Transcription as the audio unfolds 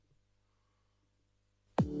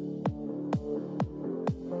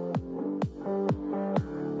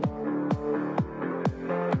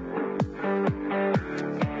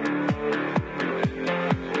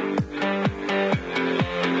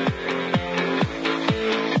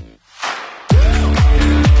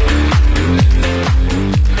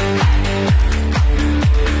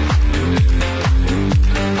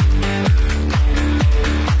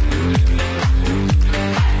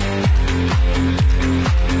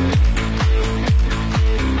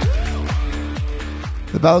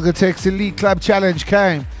BECC Elite Club Challenge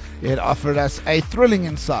came. It offered us a thrilling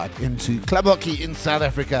insight into club hockey in South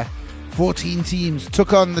Africa. 14 teams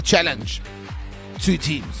took on the challenge. 2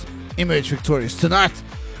 teams emerged victorious. Tonight,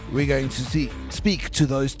 we're going to speak to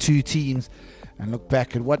those 2 teams and look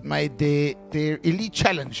back at what made their elite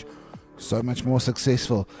challenge so much more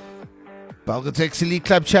successful. BECC Elite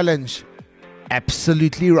Club Challenge,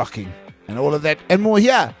 absolutely rocking. And all of that and more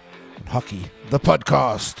here on Hockey, the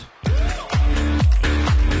podcast.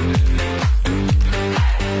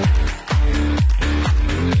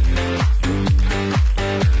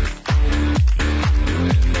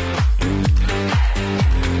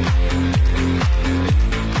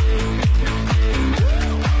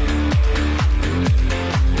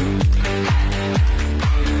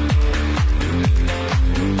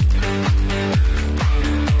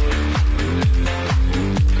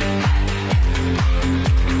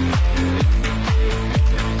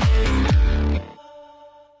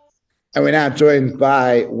 And we're now joined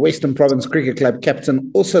by Western Province Cricket Club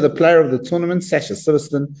captain, also the player of the tournament, Sasha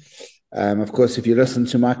Silverstone. Of course, if you listen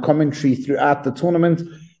to my commentary throughout the tournament,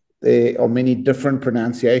 there are many different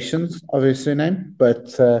pronunciations of her surname,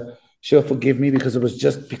 but she'll forgive me because it was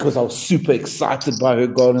just because I was super excited by her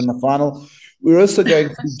goal in the final. We're also going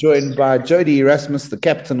to be joined by Jody Erasmus, the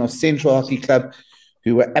captain of Central Hockey Club,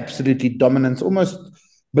 who were absolutely dominant, almost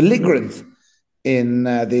belligerent in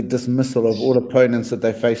their dismissal of all opponents that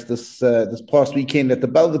they faced this past weekend at the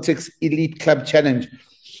BECC Elite Club Challenge.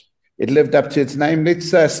 It lived up to its name. Let's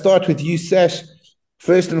start with you, Sash.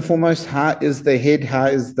 First and foremost, how is the head? How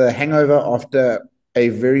is the hangover after a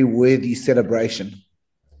very worthy celebration?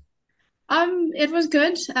 It was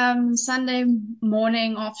good. Sunday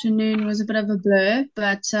morning, afternoon was a bit of a blur,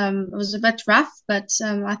 but it was a bit rough. But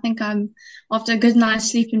I think I'm after a good night's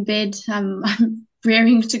sleep in bed. I'm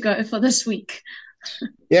raring to go for this week.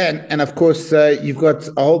 Yeah, and of course, you've got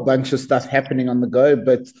a whole bunch of stuff happening on the go,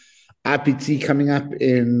 but IPT coming up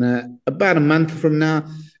in about a month from now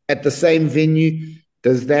at the same venue.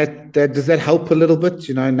 Does that help a little bit,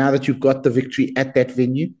 now that you've got the victory at that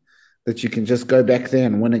venue, that you can just go back there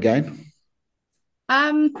and win again?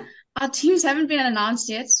 Our teams haven't been announced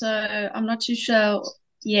yet, so I'm not too sure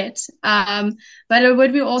yet. But it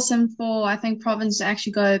would be awesome for, I think, Province to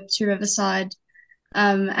actually go to Riverside,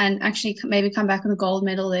 and actually maybe come back with a gold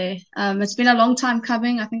medal there. It's been a long time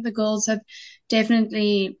coming. I think the girls have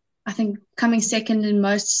definitely, I think, coming second in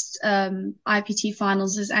most IPT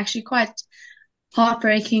finals is actually quite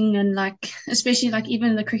heartbreaking, and especially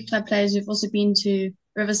even the cricket club players who've also been to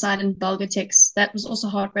Riverside and BECC, that was also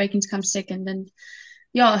heartbreaking to come second. And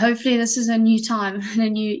yeah, hopefully this is a new time and a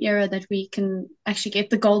new era that we can actually get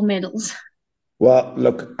the gold medals. Well,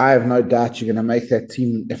 look, I have no doubt you're going to make that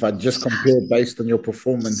team. If I just compare based on your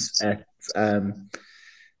performance at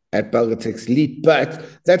BECC Elite, but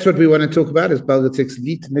that's what we want to talk about is BECC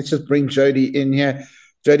Elite. Let's just bring Jody in here.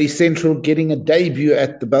 Jody Central getting a debut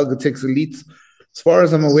at the BECC Elite. As far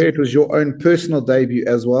as I'm aware, it was your own personal debut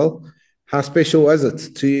as well. How special was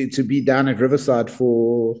it to be down at Riverside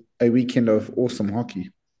for a weekend of awesome hockey?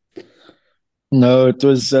 No, it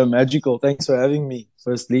was magical. Thanks for having me,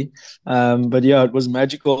 firstly. But yeah, it was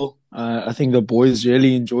magical. I think the boys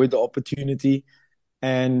really enjoyed the opportunity.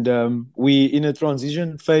 And we're in a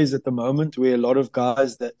transition phase at the moment where a lot of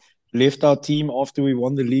guys that left our team after we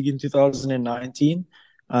won the league in 2019.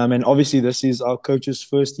 And obviously, this is our coach's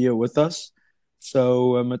first year with us.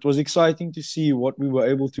 So it was exciting to see what we were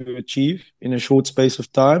able to achieve in a short space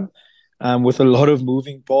of time, with a lot of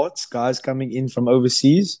moving parts, guys coming in from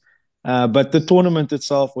overseas. But the tournament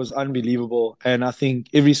itself was unbelievable, and I think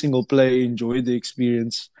every single player enjoyed the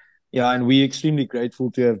experience. Yeah, and we're extremely grateful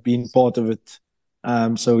to have been part of it.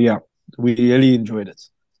 So yeah, we really enjoyed it.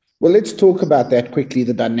 Well, let's talk about that quickly,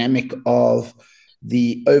 the dynamic of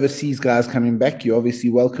the overseas guys coming back. You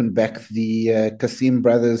obviously welcomed back the Kasim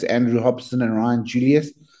brothers, Andrew Hobson and Ryan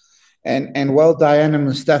Julius. And while Diana and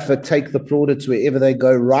Mustafa take the plaudits wherever they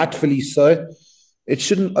go, rightfully so, it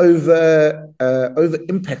shouldn't over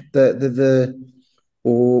impact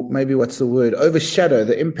or maybe what's the word, overshadow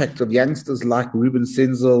the impact of youngsters like Ruben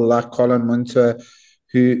Senzel, like Colin Munter,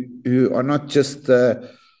 who are not just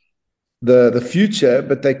the future,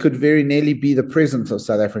 but they could very nearly be the present of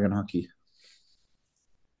South African hockey.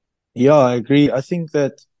 Yeah, I agree. I think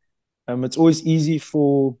that it's always easy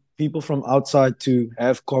for people from outside to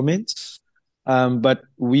have comments. But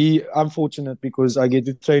I'm fortunate because I get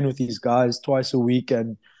to train with these guys twice a week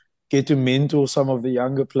and get to mentor some of the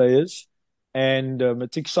younger players. And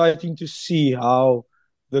it's exciting to see how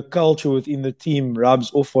the culture within the team rubs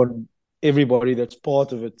off on everybody that's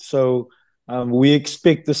part of it. So we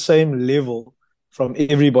expect the same level from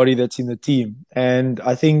everybody that's in the team. And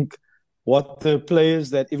I think what the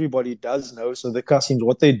players that everybody does know, so the Cousins,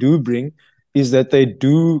 what they do bring is that they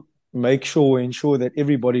do ensure that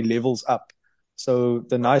everybody levels up. So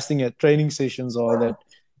the nice thing at training sessions are that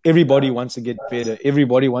everybody wants to get better,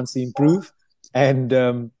 everybody wants to improve.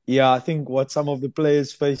 And yeah, I think what some of the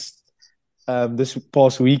players faced this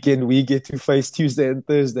past weekend, we get to face Tuesday and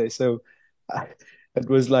Thursday. So it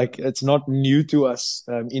was like, it's not new to us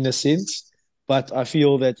in a sense. But I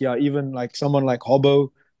feel that, yeah, even like someone like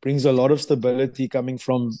Hobo brings a lot of stability coming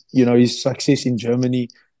from, his success in Germany.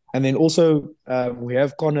 And then also we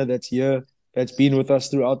have Connor that's here, that's been with us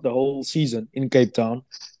throughout the whole season in Cape Town.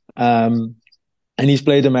 And he's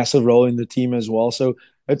played a massive role in the team as well. So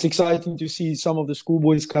it's exciting to see some of the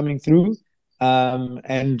schoolboys coming through.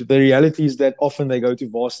 And the reality is that often they go to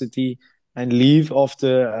varsity and leave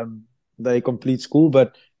after they complete school.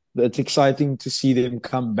 But it's exciting to see them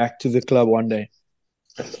come back to the club one day.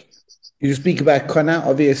 You speak about Connor.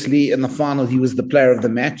 Obviously, in the final, he was the player of the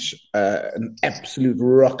match, an absolute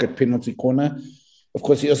rocket penalty corner. Of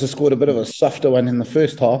course, he also scored a bit of a softer one in the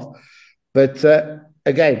first half. But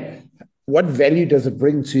again, what value does it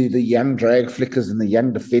bring to the young drag flickers and the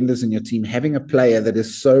young defenders in your team, having a player that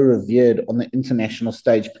is so revered on the international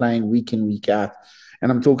stage, playing week in, week out?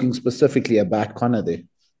 And I'm talking specifically about Connor there.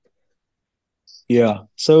 Yeah,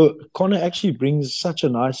 so Connor actually brings such a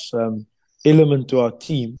nice element to our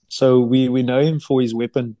team. So we know him for his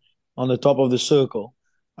weapon on the top of the circle.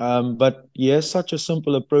 But he has such a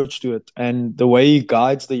simple approach to it. And the way he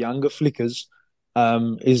guides the younger flickers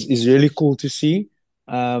is really cool to see.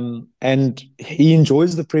 And he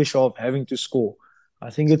enjoys the pressure of having to score. I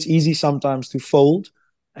think it's easy sometimes to fold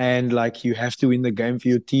and like you have to win the game for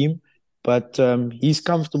your team. But he's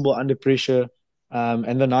comfortable under pressure.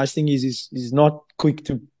 And the nice thing is he's not quick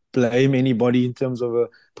to blame anybody in terms of a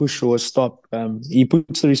push or a stop. He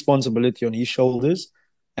puts the responsibility on his shoulders.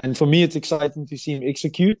 And for me, it's exciting to see him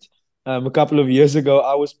execute. A couple of years ago,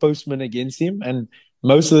 I was postman against him. And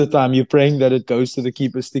most of the time, you're praying that it goes to the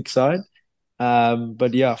keeper stick side.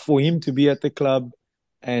 But yeah, for him to be at the club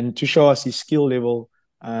and to show us his skill level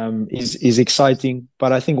is exciting.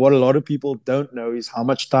 But I think what a lot of people don't know is how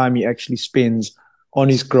much time he actually spends on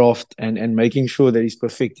his craft and making sure that he's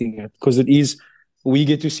perfecting it. Because we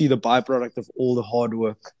get to see the byproduct of all the hard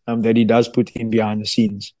work that he does put in behind the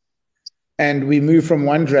scenes. And we move from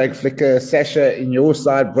one drag flicker, Sasha, in your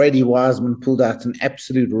side, Brady Wiseman pulled out an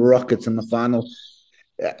absolute rocket in the final.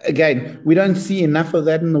 Again, we don't see enough of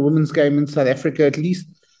that in the women's game in South Africa, at least.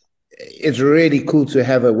 It's really cool to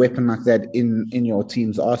have a weapon like that in your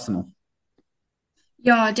team's arsenal.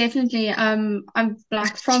 Yeah, definitely. I'm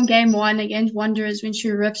like from game one against Wanderers when she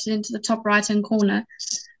rips it into the top right hand corner.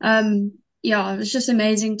 Yeah, it was just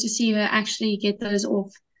amazing to see her actually get those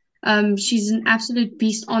off. She's an absolute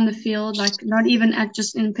beast on the field, like not even at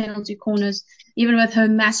just in penalty corners, even with her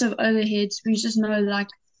massive overheads. We just know like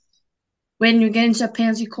when you get into a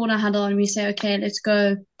penalty corner huddle and we say, okay, let's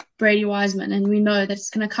go Brady Wiseman, and we know that it's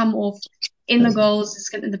gonna come off in the goals.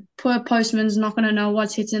 The poor postman's not gonna know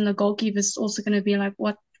what's hitting the goalkeeper's also gonna be like,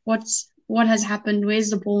 what has happened? Where's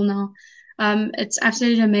the ball now? It's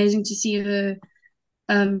absolutely amazing to see her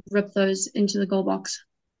rip those into the goal box.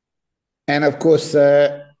 And of course,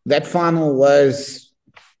 that final was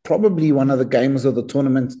probably one of the games of the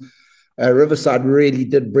tournament. Riverside really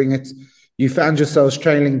did bring it. You found yourselves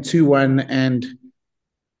trailing 2-1 and,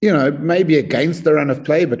 maybe against the run of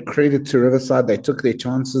play, but credit to Riverside. They took their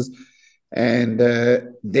chances. And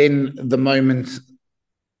then the moment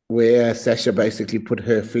where Sasha basically put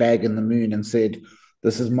her flag in the moon and said,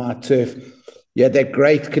 this is my turf. You had that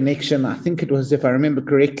great connection. I think it was, if I remember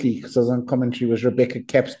correctly, because I was on commentary, was Rebecca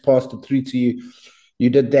Caps passed it through to you. You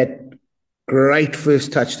did that great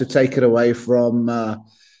first touch to take it away from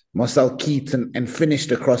Marcel Keaton and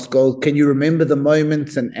finished across goal. Can you remember the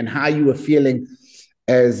moments and how you were feeling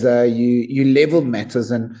as you leveled matters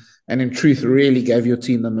and in truth really gave your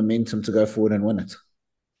team the momentum to go forward and win it?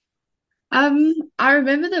 I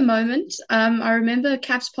remember the moment. I remember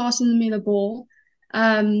Caps passing me the ball.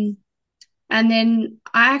 And then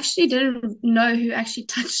I actually didn't know who actually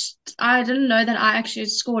touched. I didn't know that I actually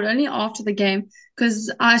scored only after the game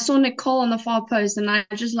because I saw Nicole on the far post and I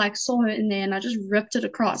just like saw her in there and I just ripped it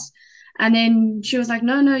across. And then she was like,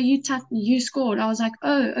 no, you scored. I was like,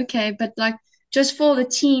 oh, okay. But like just for the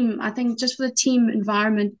team, I think just for the team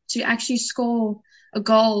environment to actually score a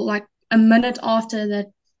goal like a minute after that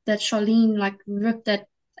Charlene like ripped that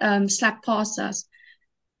slap past us.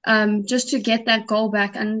 Just to get that goal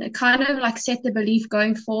back and it kind of like set the belief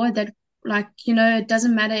going forward that it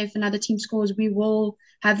doesn't matter if another team scores, we will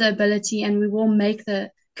have the ability and we will make the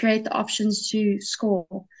create the options to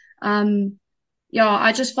score. Yeah,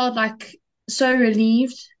 I just felt like so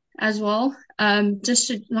relieved as well. Just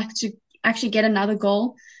to actually get another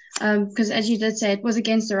goal. Because as you did say, it was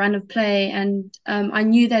against the run of play, and I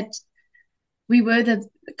knew that we were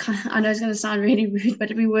I know it's going to sound really rude,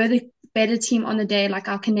 but we were the better team on the day. Like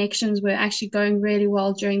our connections were actually going really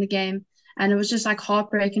well during the game. And it was just like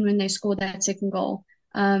heartbreaking when they scored that second goal.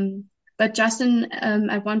 But Justin,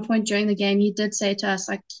 at one point during the game, he did say to us,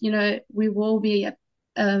 like, we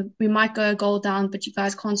might go a goal down, but you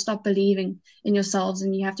guys can't stop believing in yourselves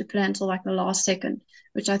and you have to play until like the last second,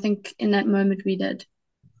 which I think in that moment we did.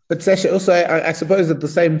 But Sasha, also, I suppose at the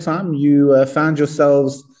same time, you found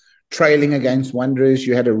yourselves trailing against Wanderers.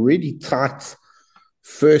 You had a really tight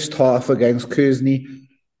first half against Kearney.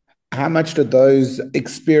 How much did those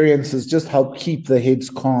experiences just help keep the heads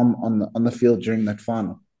calm on the field during that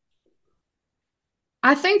final?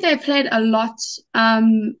 I think they played a lot.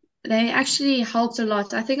 They actually helped a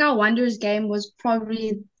lot. I think our Wanderers game was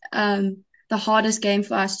probably the hardest game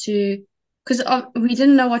for us because we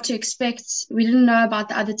didn't know what to expect. We didn't know about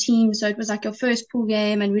the other teams, so it was like your first pool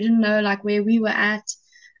game, and we didn't know like where we were at.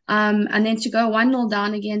 And then to go 1-0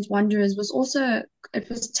 down against Wanderers it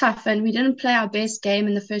was tough, and we didn't play our best game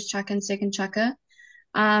in the first chukker and second chukker.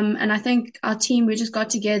 And I think our team, we just got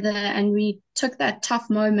together and we took that tough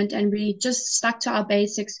moment and we just stuck to our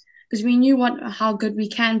basics because we knew how good we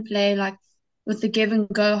can play, like with the give and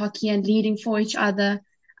go hockey and leading for each other.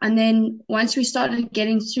 And then once we started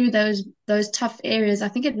getting through those tough areas, I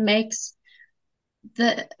think it makes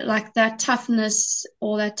that toughness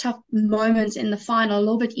or that tough moments in the final a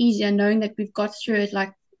little bit easier, knowing that we've got through it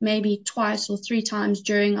like maybe twice or three times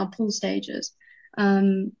during our pool stages.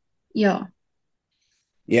 Yeah.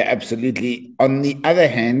 Yeah, absolutely. On the other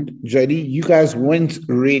hand, Jody, you guys weren't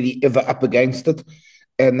really ever up against it,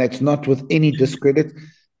 and that's not with any discredit.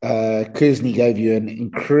 Kearney gave you an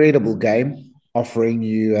incredible game, offering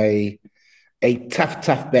you a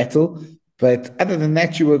tough battle. But other than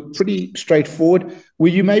that, you were pretty straightforward. Were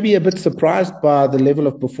you maybe a bit surprised by the level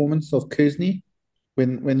of performance of Kearney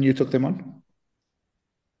when you took them on?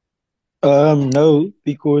 No,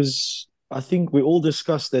 because I think we all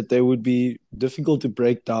discussed that they would be difficult to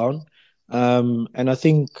break down. And I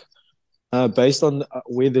think based on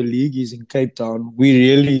where the league is in Cape Town, we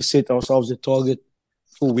really set ourselves a target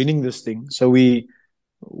for winning this thing. So we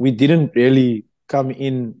didn't really come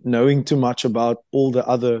in knowing too much about all the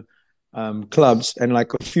other clubs, and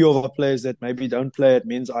like a few of our players that maybe don't play at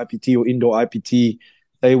men's IPT or indoor IPT,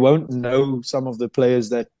 they won't know some of the players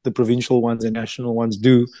that the provincial ones and national ones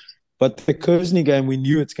do. But the Kearney game, we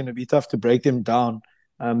knew it's going to be tough to break them down.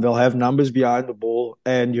 They'll have numbers behind the ball,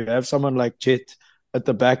 and you have someone like Jet at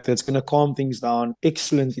the back that's going to calm things down.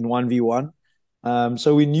 Excellent in 1v1.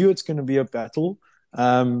 So we knew it's going to be a battle.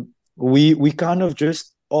 We kind of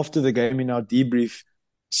just after the game in our debrief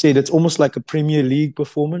said it's almost like a Premier League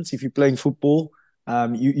performance. If you're playing football,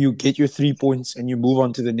 you get your 3 points and you move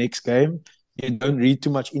on to the next game. You don't read too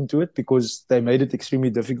much into it because they made it extremely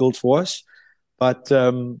difficult for us. But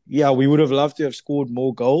yeah, we would have loved to have scored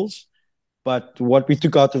more goals. But what we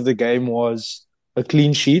took out of the game was a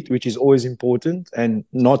clean sheet, which is always important and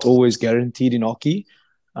not always guaranteed in hockey.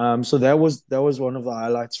 So that was one of the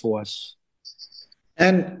highlights for us.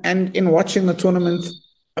 And in watching the tournament,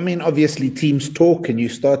 I mean, obviously teams talk and you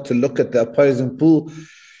start to look at the opposing pool.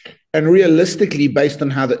 And realistically, based on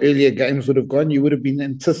how the earlier games would have gone, you would have been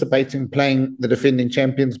anticipating playing the defending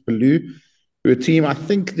champions, Blue, who a team, I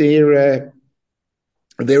think their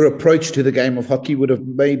approach to the game of hockey would have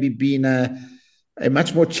maybe been a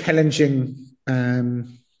much more challenging affair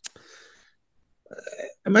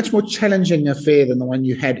than the one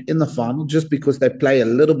you had in the final, just because they play a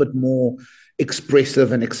little bit more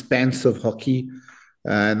expressive and expansive hockey.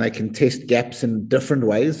 And they can test gaps in different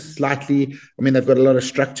ways. Slightly, I mean, they've got a lot of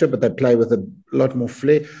structure, but they play with a lot more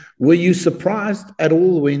flair. Were you surprised at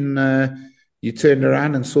all when you turned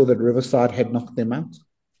around and saw that Riverside had knocked them out?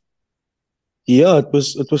 Yeah, it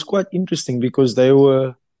was quite interesting because they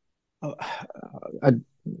were, uh,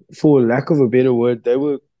 for lack of a better word, they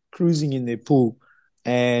were cruising in their pool,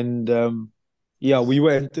 and yeah, we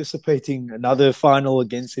were anticipating another final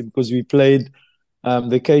against him because we played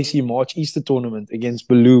the KC March Easter tournament against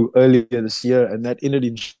Baloo earlier this year, and that ended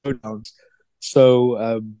in showdowns.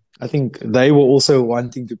 So I think they were also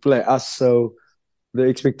wanting to play us. So the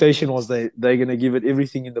expectation was they're going to give it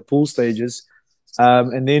everything in the pool stages.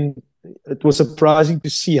 And then it was surprising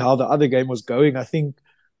to see how the other game was going. I think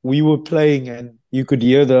we were playing and you could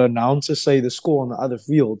hear the announcer say the score on the other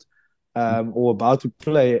field, or about to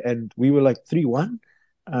play, and we were like 3-1.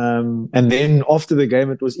 And then after the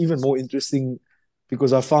game, it was even more interesting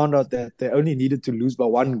because I found out that they only needed to lose by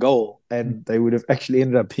 1 goal and they would have actually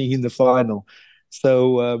ended up being in the final.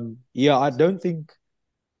 So, yeah, I don't think,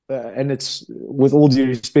 and it's with all due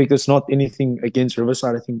respect, it's not anything against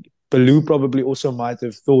Riverside. I think Baloo probably also might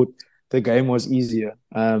have thought the game was easier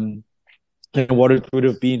than what it would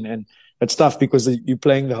have been. And it's tough because you're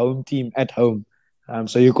playing the home team at home.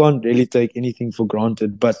 So you can't really take anything for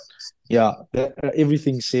granted. But yeah,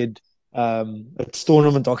 everything said, it's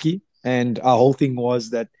tournament hockey. And our whole thing was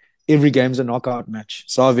that every game's a knockout match.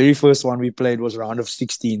 So our very first one we played was round of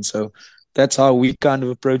 16. So that's how we kind of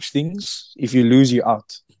approach things. If you lose, you're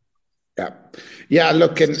out. Yeah. Yeah,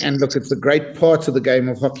 look, and look, it's a great part of the game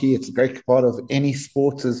of hockey. It's a great part of any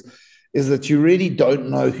sport is that you really don't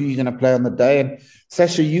know who you're going to play on the day. And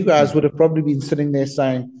Sasha, you guys would have probably been sitting there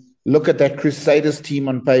saying, look at that Crusaders team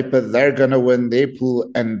on paper. They're going to win their pool,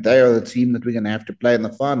 and they are the team that we're going to have to play in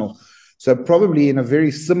the final. So probably in a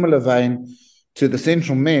very similar vein to the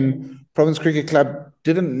Central Men, Province Cricket Club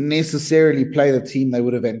didn't necessarily play the team they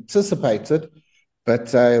would have anticipated,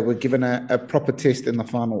 but were given a proper test in the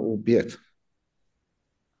final, albeit.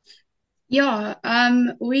 Yeah,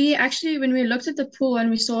 we actually, when we looked at the pool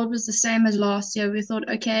and we saw it was the same as last year, we thought,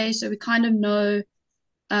 okay, so we kind of know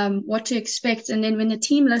what to expect. And then when the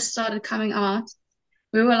team list started coming out,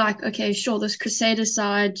 we were like, okay, sure, this Crusader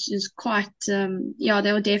side is quite, yeah,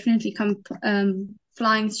 they will definitely come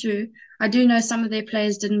flying through. I do know some of their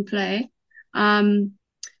players didn't play. And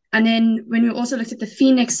then when we also looked at the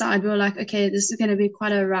Phoenix side, we were like, okay, this is going to be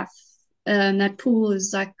quite a rough. That pool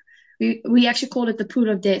is like, we actually called it the pool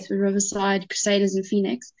of death with Riverside, Crusaders, and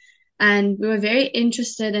Phoenix. And we were very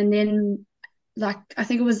interested. And then, like, I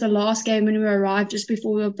think it was the last game when we arrived, just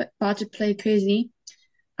before we were about to play Kersey.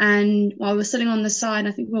 And while we were sitting on the side,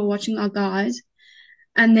 I think we were watching our guys.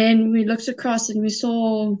 And then we looked across and we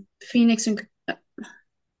saw Phoenix and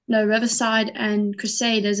no, Riverside and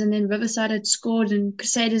Crusaders, and then Riverside had scored and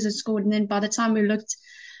Crusaders had scored, and then by the time we looked,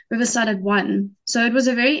 Riverside had won. So it was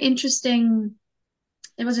a very interesting.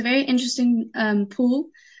 It was a very interesting pool,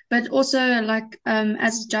 but also like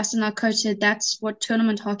as Justin, our coach, said, that's what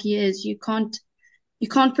tournament hockey is. You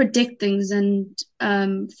can't predict things and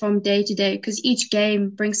from day to day because each game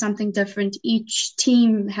brings something different. Each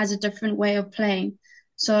team has a different way of playing.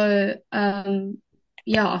 So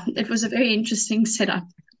yeah, it was a very interesting setup.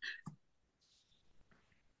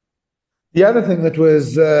 The other thing that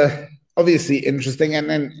was obviously interesting,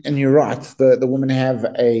 and you're right, the women have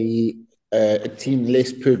a team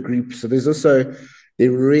less per group, so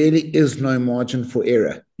there really is no margin for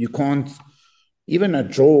error. You can't. Even a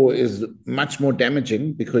draw is much more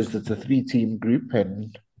damaging because it's a 3-team group,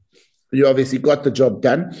 and you obviously got the job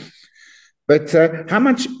done. But how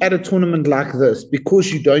much at a tournament like this,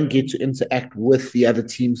 because you don't get to interact with the other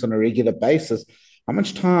teams on a regular basis, how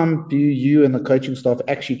much time do you and the coaching staff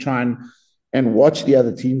actually try and watch the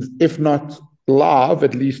other teams, if not live,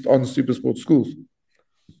 at least on SuperSport Schools?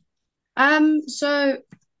 So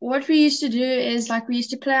what we used to do is like we used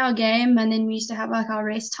to play our game and then we used to have like our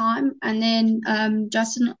rest time and then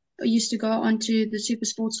Justin used to go onto the super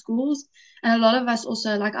sports schools and a lot of us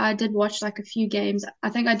also like I did watch like a few games. I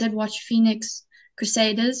think I did watch Phoenix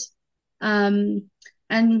Crusaders.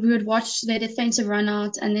 And we would watch their defensive run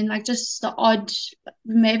out and then like just the odd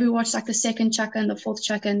maybe watch like the second chucker and the fourth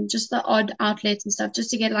chucker and just the odd outlets and stuff just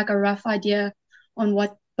to get like a rough idea on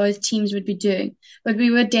what both teams would be doing. But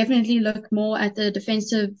we would definitely look more at the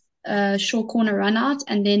defensive short corner run out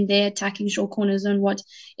and then their attacking short corners and what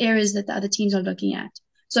areas that the other teams are looking at.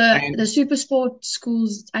 So the super sport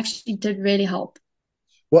schools actually did really help.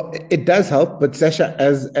 Well, it does help, but Sasha,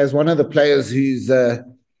 as one of the players whose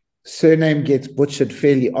surname gets butchered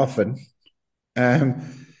fairly often,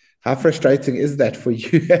 how frustrating is that for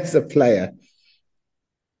you as a player?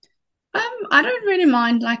 I don't really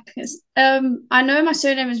mind. Like, I know my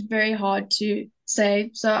surname is very hard to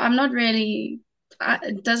say, so I'm not really.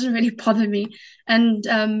 It doesn't really bother me, and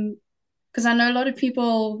because I know a lot of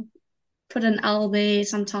people put an L there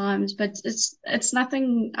sometimes, but it's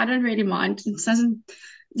nothing. I don't really mind. It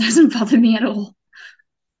doesn't bother me at all.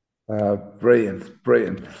 Brilliant,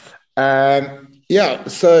 brilliant. Yeah,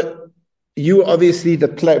 so you obviously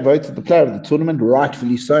voted the player of the tournament,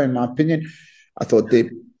 rightfully so, in my opinion. I thought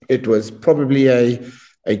it was probably a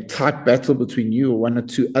tight battle between you or one or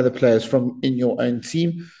two other players from in your own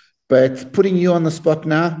team. But putting you on the spot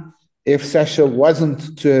now, if Sasha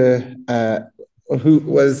wasn't who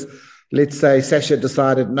was, let's say Sasha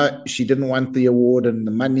decided no, she didn't want the award and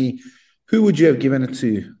the money, who would you have given it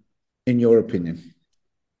to, in your opinion?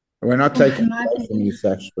 We're not taking it away from you,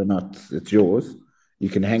 Sash. We're not. It's yours. You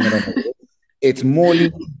can hang it on the wall. It's more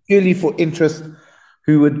purely for interest.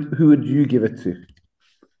 Who would you give it to?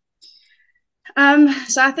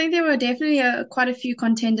 So I think there were definitely quite a few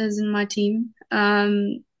contenders in my team.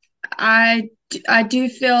 I do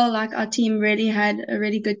feel like our team really had a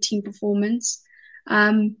really good team performance.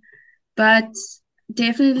 Um, but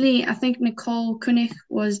definitely, I think Nicole Kunich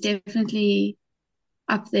was definitely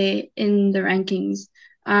up there in the rankings.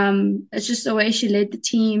 It's just the way she led the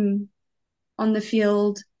team on the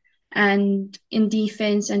field and in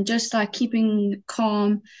defense and just like keeping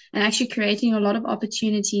calm and actually creating a lot of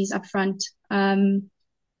opportunities up front. I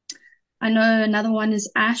know another one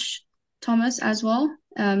is Ash Thomas as well.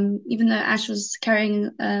 Even though Ash was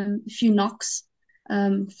carrying a few knocks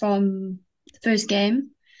from the first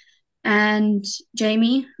game, and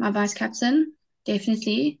Jamie, my vice captain,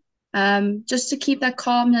 definitely. Just to keep that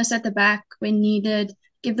calmness at the back when needed,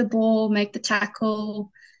 give the ball, make the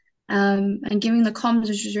tackle, and giving the comms,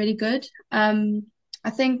 which was really good. I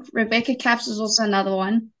think Rebecca Caps was also another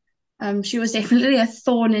one. She was definitely a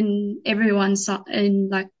thorn in everyone's, in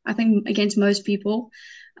like, I think against most people.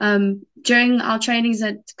 During our trainings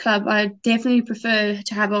at club, I definitely prefer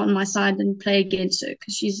to have her on my side than play against her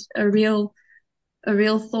because she's a real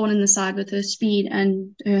thorn in the side with her speed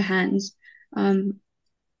and her hands. Um,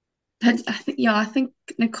 but I think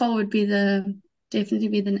Nicole would be definitely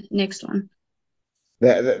be the next one.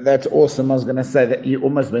 That's awesome. I was going to say that you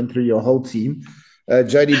almost went through your whole team.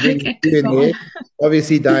 Jody brings Okay, you in go on. there.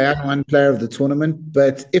 Obviously, Diane won player of the tournament.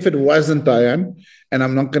 But if it wasn't Diane, and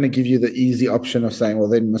I'm not going to give you the easy option of saying, well,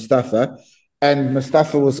 then Mustafa, and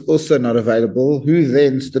Mustafa was also not available, who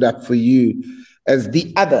then stood up for you as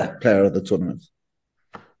the other player of the tournament?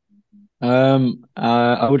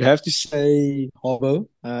 I would have to say Hobo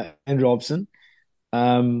and Robson.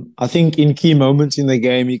 I think in key moments in the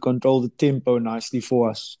game, he controlled the tempo nicely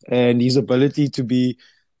for us, and his ability to be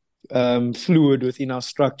fluid within our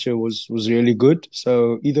structure was really good.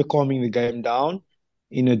 So either calming the game down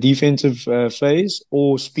in a defensive phase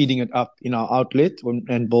or speeding it up in our outlet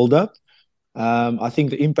and build up. I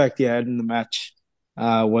think the impact he had in the match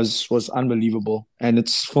was unbelievable, and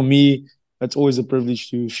it's for me, it's always a privilege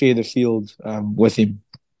to share the field with him,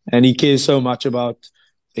 and he cares so much about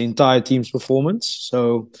the entire team's performance.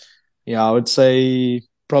 So, yeah, I would say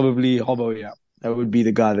probably Hobo. Yeah, that would be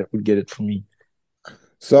the guy that would get it for me.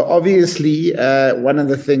 So obviously, one of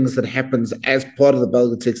the things that happens as part of the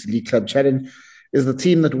Belgatex Elite Club Challenge is the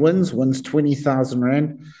team that wins 20,000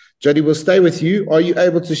 Rand. Jody, we'll stay with you. Are you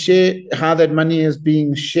able to share how that money is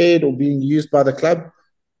being shared or being used by the club?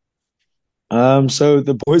 So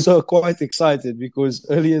the boys are quite excited because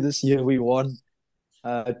earlier this year we won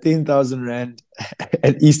 10,000 Rand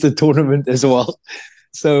at Easter tournament as well.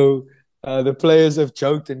 So the players have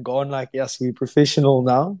joked and gone like, yes, we're professional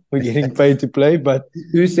now. We're getting paid to play. But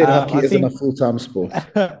Who said hockey I isn't a think full-time sport?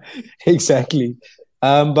 exactly.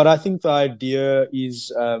 But I think the idea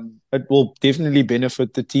is it will definitely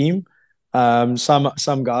benefit the team.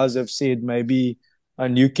 Some guys have said maybe a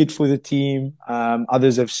new kit for the team.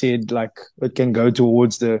 Others have said like it can go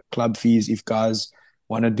towards the club fees if guys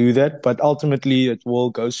want to do that. But ultimately, it will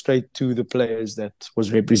go straight to the players that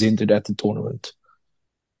was represented at the tournament.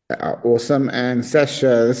 Awesome. And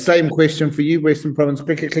Sasha, the same question for you, Western Province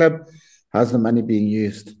Cricket Club. How's the money being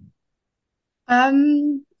used?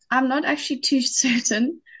 I'm not actually too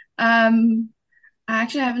certain. Um, I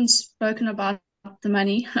actually haven't spoken about the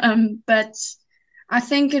money, but I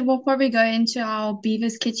think it will probably go into our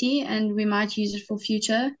Beavers kitty and we might use it for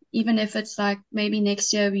future, even if it's like maybe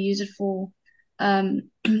next year we use it for um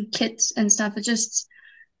kits and stuff. It just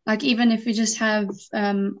like even if we just have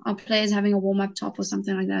our players having a warm-up top or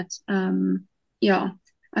something like that. Yeah,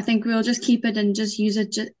 I think we'll just keep it and just use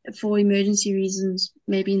it for emergency reasons,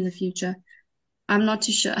 maybe in the future. I'm not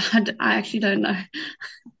too sure. I actually don't know.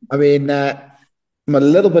 I mean, I'm a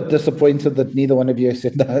little bit disappointed that neither one of you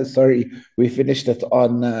said, no, sorry, we finished it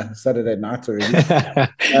on Saturday night already.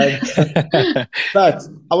 But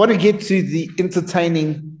I want to get to the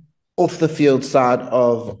entertaining off the field side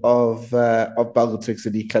of Belgatex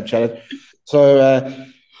Elite Club Challenge. So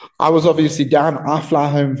I was obviously down. I fly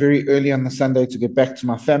home very early on the Sunday to get back to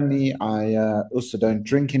my family. I also don't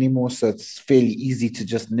drink anymore, so it's fairly easy to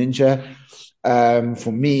just ninja,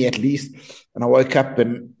 for me at least. And I woke up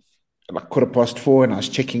and like 4:15, and I was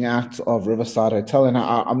checking out of Riverside Hotel. And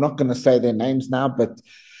I'm not going to say their names now, but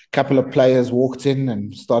a couple of players walked in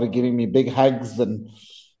and started giving me big hugs and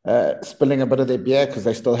spilling a bit of their beer because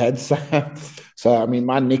they still had some. So, I mean,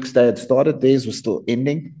 my next day had started, theirs was still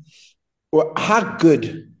ending. Well, how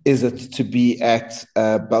good is it to be at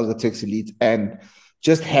Belgatex Elite and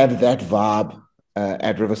just have that vibe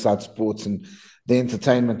at Riverside Sports and the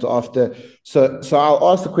entertainment after? So I'll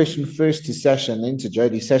ask the question first to Sasha and then to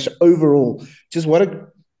Jody. Sasha, overall, just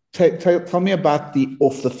Tell me about the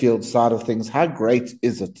off the field side of things. How great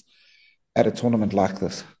is it at a tournament like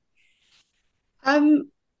this?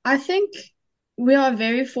 I think we are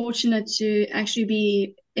very fortunate to actually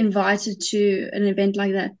be invited to an event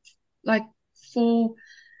like that. Like for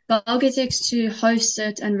BECC to host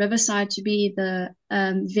it and Riverside to be the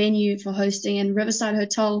venue for hosting, and Riverside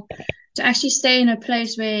Hotel to actually stay in a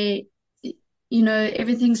place where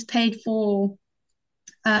everything's paid for,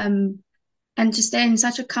 um, and to stay in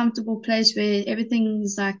such a comfortable place where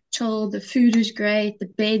everything's like chill, the food is great, the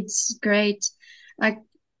bed's great, like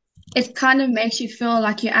it kind of makes you feel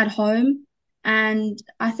like you're at home. And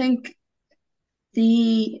I think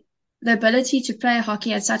the the ability to play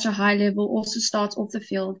hockey at such a high level also starts off the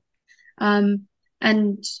field.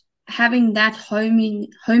 And having that homey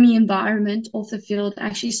environment off the field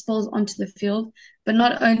actually spills onto the field. But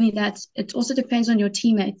not only that, it also depends on your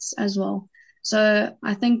teammates as well. So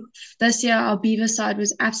I think this year our Beaver side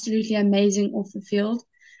was absolutely amazing off the field,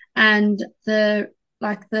 and the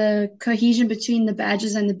cohesion between the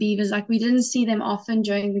Badgers and the Beavers, like we didn't see them often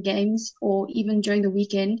during the games or even during the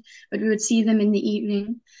weekend, but we would see them in the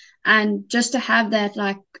evening. And just to have that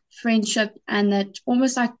like friendship and that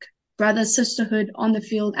almost like brother sisterhood on the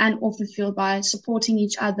field and off the field by supporting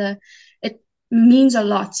each other, it means a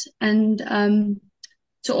lot. And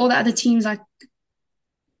to all the other teams, like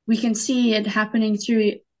we can see it happening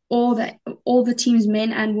through all the teams,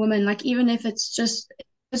 men and women. Like even if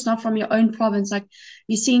it's not from your own province, like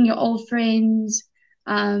you're seeing your old friends,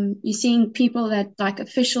 you're seeing people that like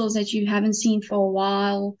officials that you haven't seen for a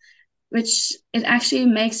while, which it actually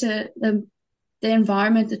makes the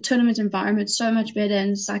environment, the tournament environment, so much better.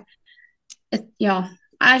 And it's like yeah,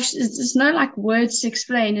 there's no like words to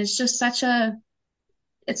explain. It's such a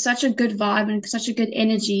good vibe and such a good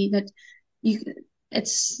energy that you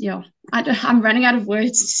it's yeah. I'm running out of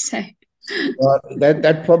words to say.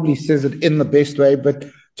 That probably says it in the best way. But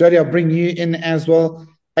Jody, I'll bring you in as well.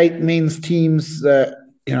 8 men's teams,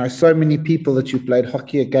 so many people that you played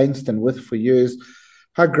hockey against and with for years.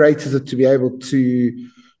 How great is it to be able to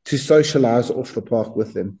socialize off the park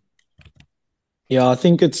with them? Yeah, I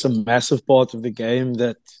think it's a massive part of the game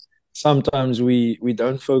that sometimes we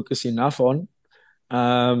don't focus enough on.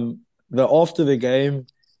 The after the game,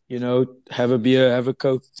 have a beer, have a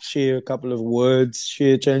coke, share a couple of words,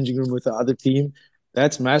 share changing room with the other team.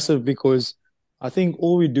 That's massive because I think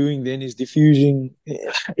all we're doing then is diffusing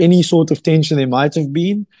any sort of tension there might have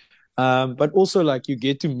been. But also like you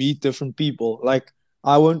get to meet different people. Like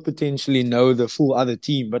I won't potentially know the full other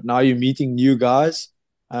team, but now you're meeting new guys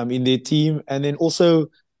in their team. And then also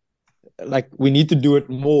like we need to do it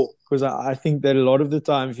more because I think that a lot of the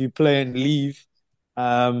time if you play and leave,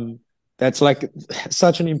 um, that's like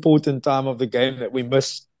such an important time of the game that we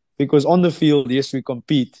miss because on the field, yes, we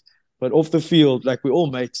compete, but off the field, like we're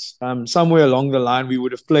all mates. Somewhere along the line, we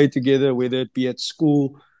would have played together, whether it be at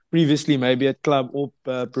school, previously maybe at club or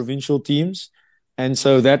provincial teams. And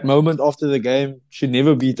so that moment after the game should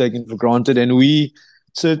never be taken for granted. And we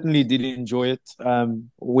certainly did enjoy it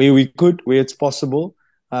where we could, where it's possible.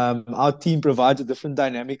 Our team provides a different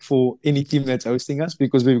dynamic for any team that's hosting us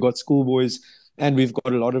because we've got schoolboys and we've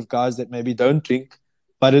got a lot of guys that maybe don't drink,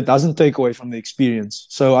 but it doesn't take away from the experience.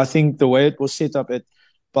 So I think the way it was set up at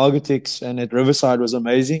BECC and at Riverside was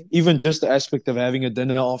amazing. Even just the aspect of having a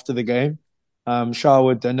dinner after the game,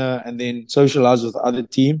 shower, dinner, and then socialize with the other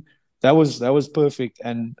team. That was perfect,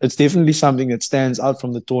 and it's definitely something that stands out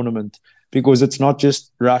from the tournament because it's not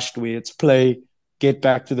just rushed where it's play, get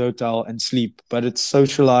back to the hotel and sleep, but it's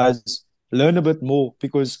socialize, learn a bit more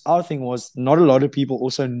because our thing was not a lot of people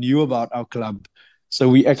also knew about our club. So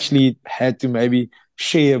we actually had to maybe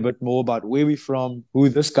share a bit more about where we're from, who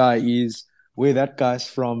this guy is, where that guy's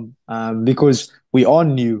from, because we are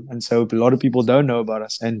new. And so a lot of people don't know about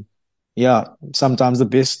us. And yeah, sometimes the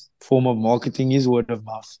best form of marketing is word of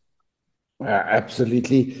mouth.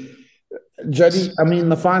 Absolutely. Jody, I mean,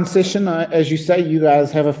 the fine session, as you say, you guys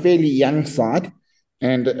have a fairly young side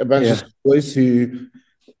and a bunch of boys who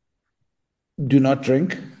do not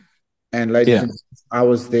drink. And ladies and gentlemen, I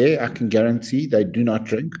was there. I can guarantee they do not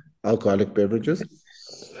drink alcoholic beverages.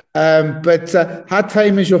 But how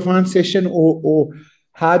tame is your fine session, or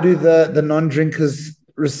how do the non-drinkers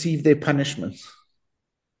receive their punishments?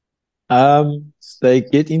 They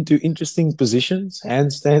get into interesting positions,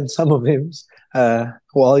 handstand some of them,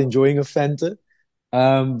 while enjoying a Fanta.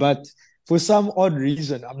 But for some odd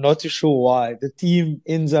reason, I'm not too sure why, the team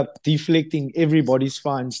ends up deflecting everybody's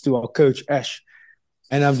fines to our coach, Ash.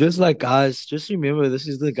 And I'm just like, guys, just remember, this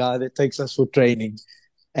is the guy that takes us for training.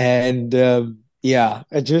 And yeah,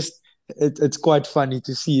 it's quite funny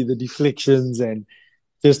to see the deflections and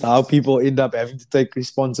just how people end up having to take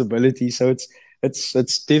responsibility. So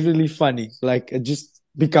it's definitely funny. Like it just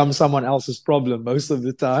becomes someone else's problem most of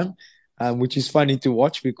the time, which is funny to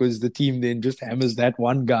watch because the team then just hammers that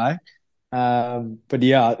one guy. But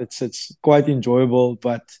yeah, it's quite enjoyable,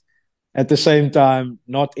 but at the same time,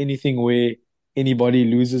 not anything where anybody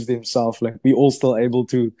loses themselves. Like we all still able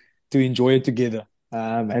to enjoy it together.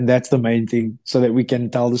 And that's the main thing, so that we can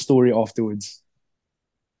tell the story afterwards.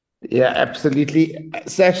 Yeah, absolutely.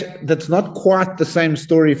 Sash, that's not quite the same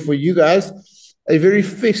story for you guys. A very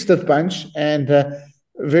festive bunch and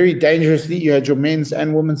very dangerously. You had your men's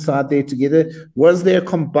and women's side there together. Was there a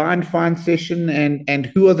combined fine session? And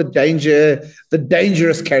who are the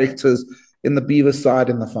dangerous characters in the Beaver side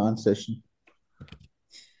in the fine session?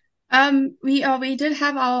 We did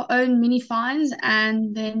have our own mini fines,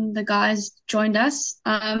 and then the guys joined us.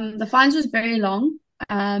 The fines was very long.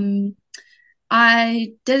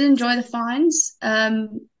 I did enjoy the fines.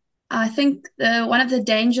 I think one of the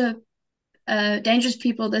dangerous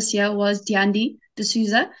people this year was Diandi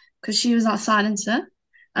D'Souza, because she was our silencer,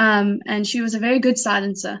 and she was a very good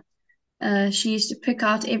silencer. She used to pick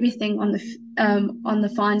out everything on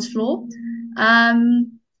the fines floor.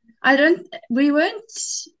 Um, I don't. We weren't.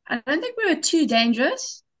 I don't think we were too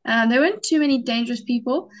dangerous. There weren't too many dangerous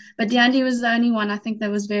people, but Diandi was the only one I think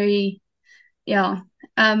that was very, yeah.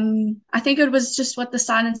 I think it was just what the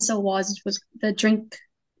silencer was. It was the drink.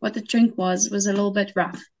 What the drink was a little bit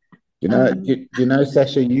rough.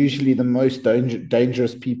 Sasha, usually the most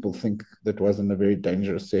dangerous people think that wasn't a very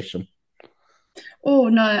dangerous session. Oh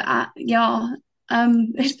no, yeah.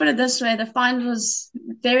 Let's put it this way: the fine was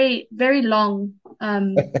very, very long,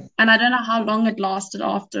 and I don't know how long it lasted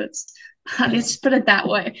afterwards. Let's put it that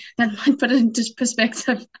way. That might put it into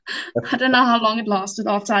perspective. I don't know how long it lasted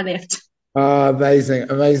after I left. Oh, amazing,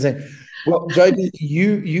 amazing. Well, Jody,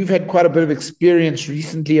 you've had quite a bit of experience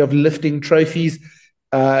recently of lifting trophies.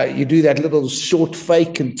 You do that little short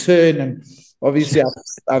fake and turn, and obviously,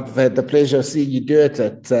 I've had the pleasure of seeing you do it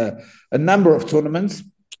at a number of tournaments.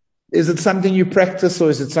 Is it something you practice, or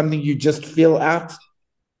is it something you just feel out?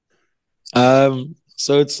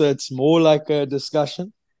 So it's more like a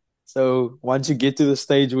discussion. So once you get to the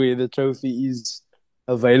stage where the trophy is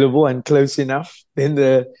available and close enough,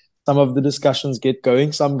 then some of the discussions get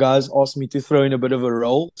going. Some guys ask me to throw in a bit of a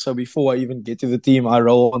roll. So before I even get to the team, I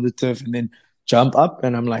roll on the turf and then jump up.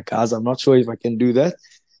 And I'm like, guys, I'm not sure if I can do that.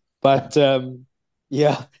 But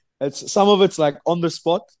yeah, some of it's like on the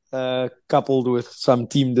spot, coupled with some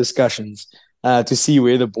team discussions to see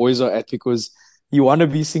where the boys are at, because you want to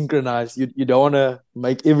be synchronized. You don't want to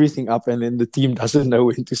make everything up and then the team doesn't know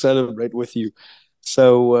when to celebrate with you.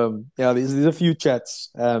 So yeah, there's a few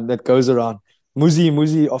chats that goes around.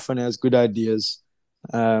 Muzi often has good ideas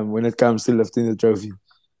when it comes to lifting the trophy.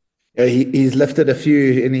 Yeah, he's lifted a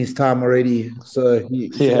few in his time already, so he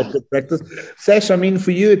should have good practice. Sash, I mean,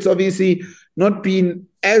 for you, it's obviously not been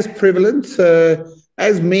as prevalent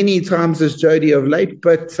as many times as Jody of late,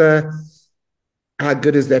 but how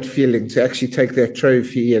good is that feeling to actually take that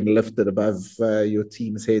trophy and lift it above your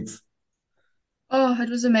team's heads? Oh, it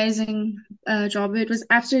was amazing, job. It was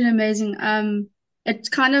absolutely amazing.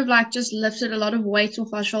 It kind of like just lifted a lot of weight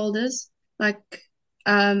off our shoulders. Like,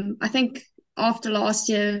 I think after last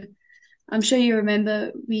year, I'm sure you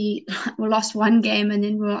remember we lost one game and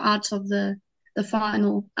then we were out of the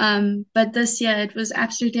final. But this year it was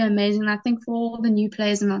absolutely amazing. I think for all the new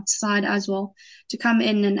players on that side as well to come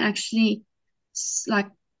in and actually like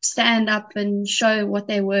stand up and show what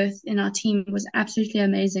they're worth in our team was absolutely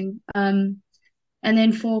amazing. And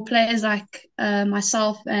then for players like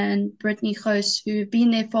myself and Brittany Goos, who've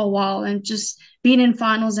been there for a while and just been in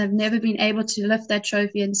finals, have never been able to lift that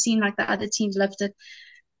trophy and seen like the other teams lift it,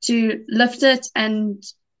 to lift it and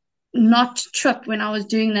not trip when I was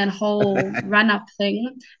doing that whole run up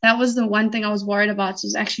thing. That was the one thing I was worried about,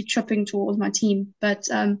 was actually tripping towards my team. But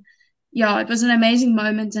yeah, it was an amazing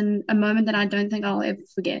moment and a moment that I don't think I'll ever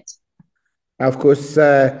forget. Of course,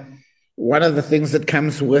 one of the things that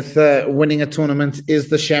comes with winning a tournament is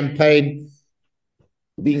the champagne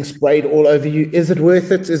being sprayed all over you. Is it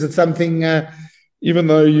worth it? Is it something, even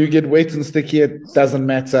though you get wet and sticky, it doesn't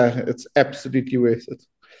matter? It's absolutely worth it.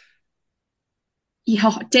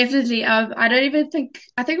 Yeah, definitely. I don't even think,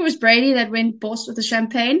 I think it was Brady that went boss with the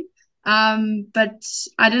champagne. But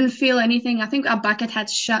I didn't feel anything. I think our bucket had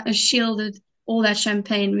shielded all that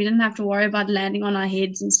champagne. We didn't have to worry about landing on our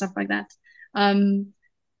heads and stuff like that.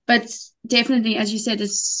 But definitely, as you said,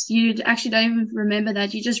 you actually don't even remember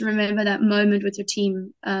that. You just remember that moment with your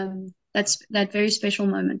team. That's that very special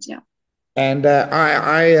moment. Yeah. And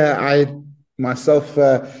I myself,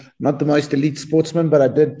 not the most elite sportsman, but I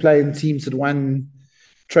did play in teams that won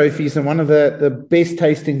trophies, and one of the best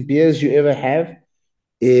tasting beers you ever have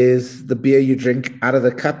is the beer you drink out of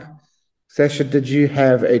the cup. Sasha, did you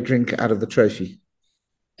have a drink out of the trophy?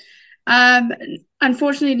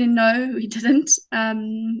 Unfortunately, no, we didn't.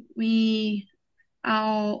 We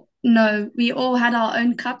all had our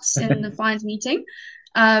own cups in the fines meeting.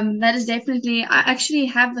 That is definitely. I actually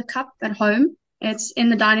have the cup at home. It's in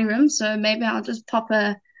the dining room, so maybe I'll just pop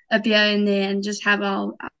a beer in there and just have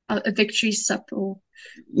a victory sip or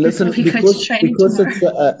Listen, before we go to training because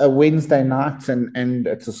tomorrow. it's a Wednesday night and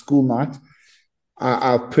it's a school night,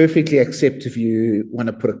 I'll perfectly accept if you want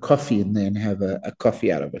to put a coffee in there and have a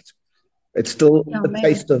coffee out of it. It's still Yeah, a maybe.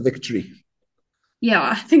 taste of victory. Yeah,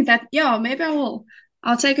 I think that. Yeah, maybe I will.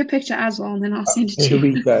 I'll take a picture as well, and then I'll send it to There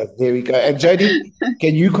we you. go. There we go. And Jody,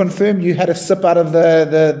 can you confirm you had a sip out of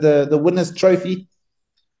the winner's trophy?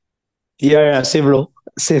 Yeah, several.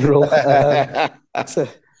 So,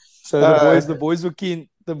 so the boys were keen.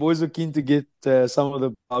 The boys were keen to get some of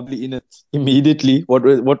the bubbly in it immediately.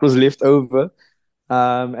 What was left over,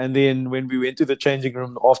 and then when we went to the changing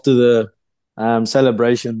room after the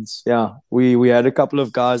celebrations, yeah, we had a couple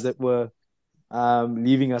of guys that were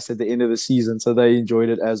leaving us at the end of the season, so they enjoyed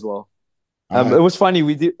it as well. It was funny.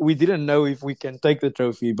 We didn't know if we can take the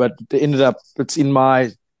trophy, but it ended up it's in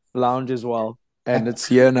my lounge as well, and it's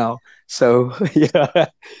here now. So yeah,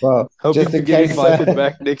 well, hoping just to in get case, invited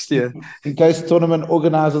back next year. in case tournament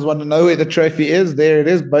organizers want to know where the trophy is, there it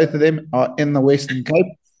is. Both of them are in the Western Cape.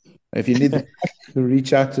 If you need the pack,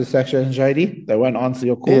 reach out to Sasha and Jody. They won't answer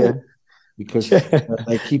your call Yeah. because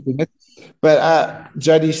they're keeping it. But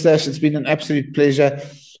Jody, Sash, it's been an absolute pleasure.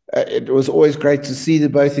 It was always great to see the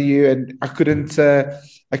both of you, and I couldn't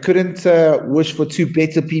wish for two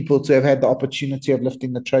better people to have had the opportunity of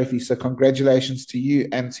lifting the trophy. So congratulations to you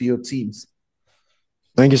and to your teams.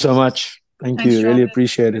 Thank you so much. Thank Thanks, you. Really Jordan.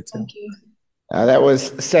 appreciate it. Thank you. That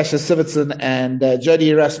was Sasha Sivitson and Jody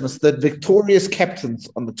Erasmus, the victorious captains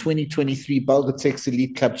on the 2023 BECC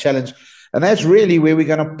Elite Club Challenge. And that's really where we're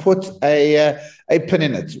going to put a pin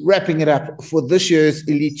in it, wrapping it up for this year's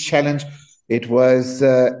Elite Challenge. It was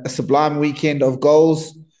a sublime weekend of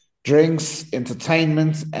goals, drinks,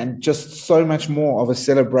 entertainment, and just so much more of a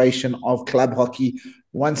celebration of club hockey.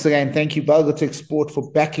 Once again, thank you, BECC Sport,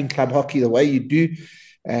 for backing club hockey the way you do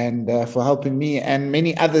and for helping me and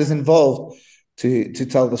many others involved to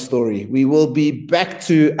tell the story. We will be back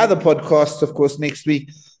to other podcasts, of course, next week.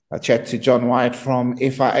 I'll chat to John White from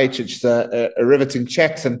FIH. It's a riveting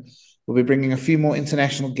chat, and we'll be bringing a few more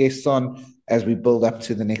international guests on as we build up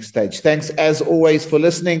to the next stage. Thanks, as always, for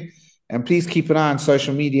listening, and please keep an eye on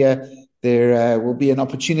social media. There will be an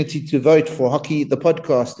opportunity to vote for Hockey the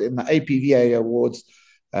Podcast in the APVA Awards.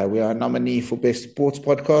 We are a nominee for Best Sports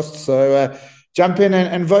Podcast, so jump in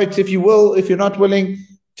and vote if you will. If you're not willing,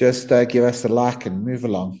 just give us a like and move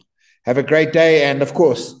along. Have a great day, and of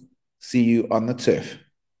course, see you on the turf.